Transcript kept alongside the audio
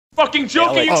fucking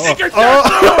joking? Yeah, You think you're dead?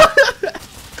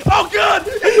 Oh god!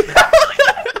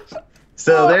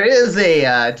 So there is a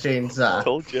chainsaw.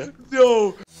 Told you.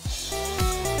 No.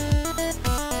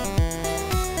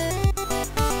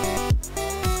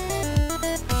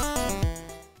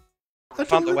 I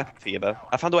found a weapon for you, bro.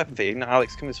 I found a weapon for you. Now,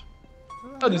 Alex, come with.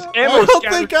 Oh, there's ammo. I don't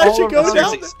think I should go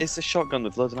down. It's a shotgun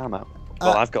with loads of ammo.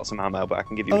 Well, I've got some ammo, but I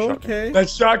can give you a shotgun. Okay. That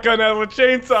shotgun has a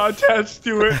chainsaw attached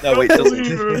to it. No, it Don't doesn't.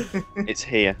 believe it. It's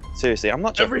here. Seriously, I'm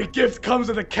not joking. Every gift comes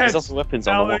with a catch. There's also weapons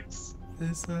on the wall. Alex.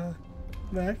 Is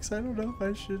Max? I don't know if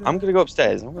I should. I'm gonna go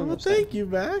upstairs. Oh, thank you,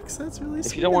 Max. That's really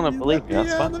sweet. If you don't want to believe me,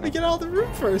 that's fine. Let me get out of the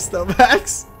room first, though,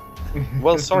 Max.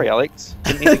 Well, sorry, Alex.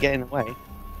 Didn't mean to get in the way.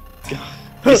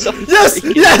 You're so Yes!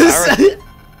 Yes!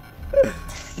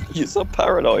 You're so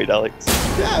paranoid, Alex.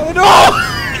 Yeah, no!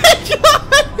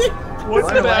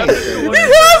 What's the matter? He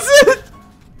has it!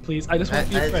 Please, I just want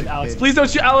to be your friend, Alex. Please don't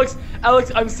shoot, Alex.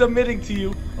 Alex, I'm submitting to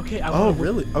you. Okay, I Oh,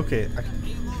 really? Okay.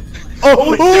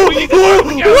 Oh,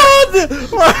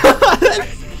 Run!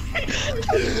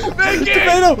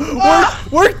 Tomato!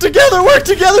 Work together! Work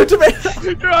together, Tomato!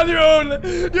 You're on your own!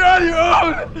 You're on your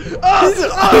own!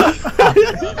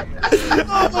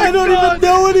 I don't even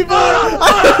know anymore! I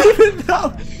don't even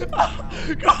know!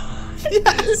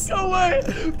 Yes! Go away!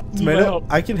 Tomato,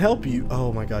 I can help you.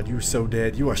 Oh my god, you're so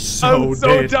dead. You are I'm so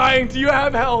dead. dying. Do you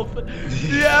have health? Do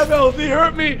you have health? He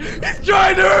hurt me. He's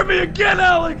trying to hurt me again,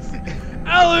 Alex!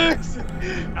 Alex!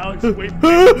 Alex, wait.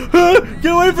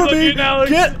 Get away from me!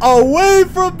 Get away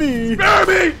from me! Spare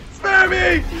me! Spare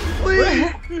me!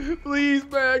 Please! Please,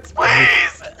 Max!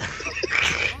 Please!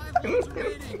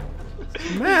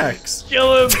 Max!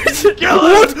 Kill him! Kill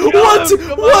him!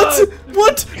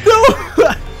 What? No!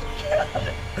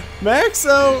 Max, I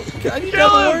need to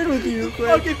have a word with you.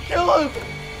 Fucking kill him!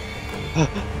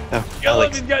 Kill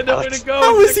him! He's got nowhere to go.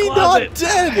 How is he not closet.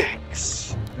 dead?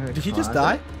 Did he just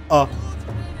die?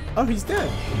 Oh, he's dead.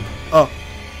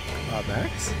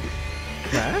 Max?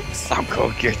 Max? I'm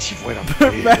gonna get you when I'm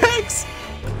dead. Max?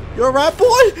 You're a rat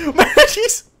boy? Max,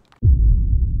 he's...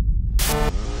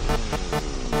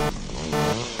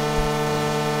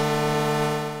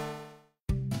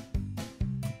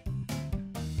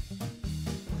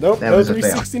 Nope, That no was a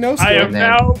 360, no I am scope.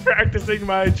 now practicing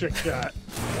my trick shot.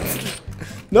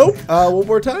 Nope, one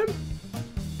more time.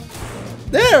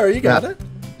 There, you got it.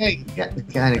 Hey,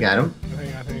 kinda got him.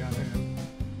 Hang on.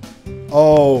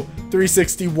 Oh,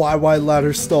 360 YY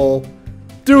ladder stall.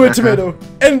 Do it, Tomato.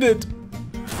 End it.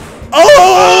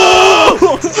 Oh!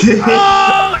 Oh shit!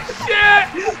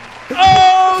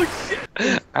 Oh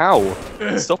shit! Ow!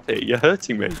 Stop it! You're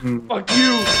hurting me. Fuck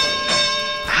you!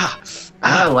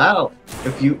 Oh wow.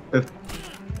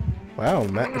 Wow,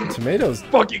 Tomatoes.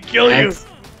 Fucking kill you!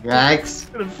 Max.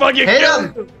 I'm gonna fucking Hit kill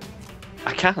him! you!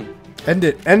 I can. End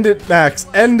it, Max.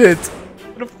 End it.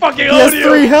 I'm gonna fucking He has own you!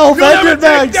 3 health. You'll End never it,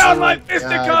 Max. take down my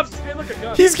fisticuffs! Hey, look at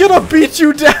gun. He's gonna beat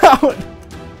you down.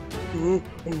 Go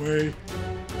away.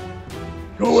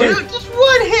 Go away. Shoot, just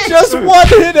one hit! Just one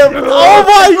hit him. Oh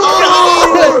my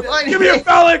god. Give me your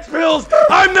Phalanx pills!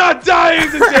 I'm not dying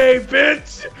today,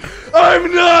 bitch!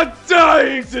 I'm not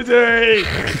dying today!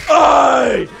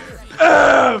 I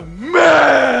am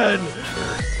man!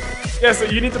 Yeah, so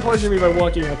you need to pleasure me by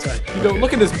walking outside. You go,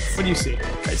 look at this. What do you see?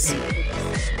 I see.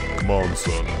 Come on,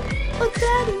 son. But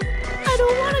Daddy, I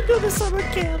don't want to go to summer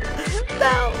camp.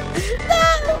 No,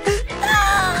 no,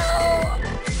 no!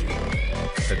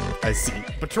 I see.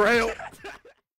 Betrayal.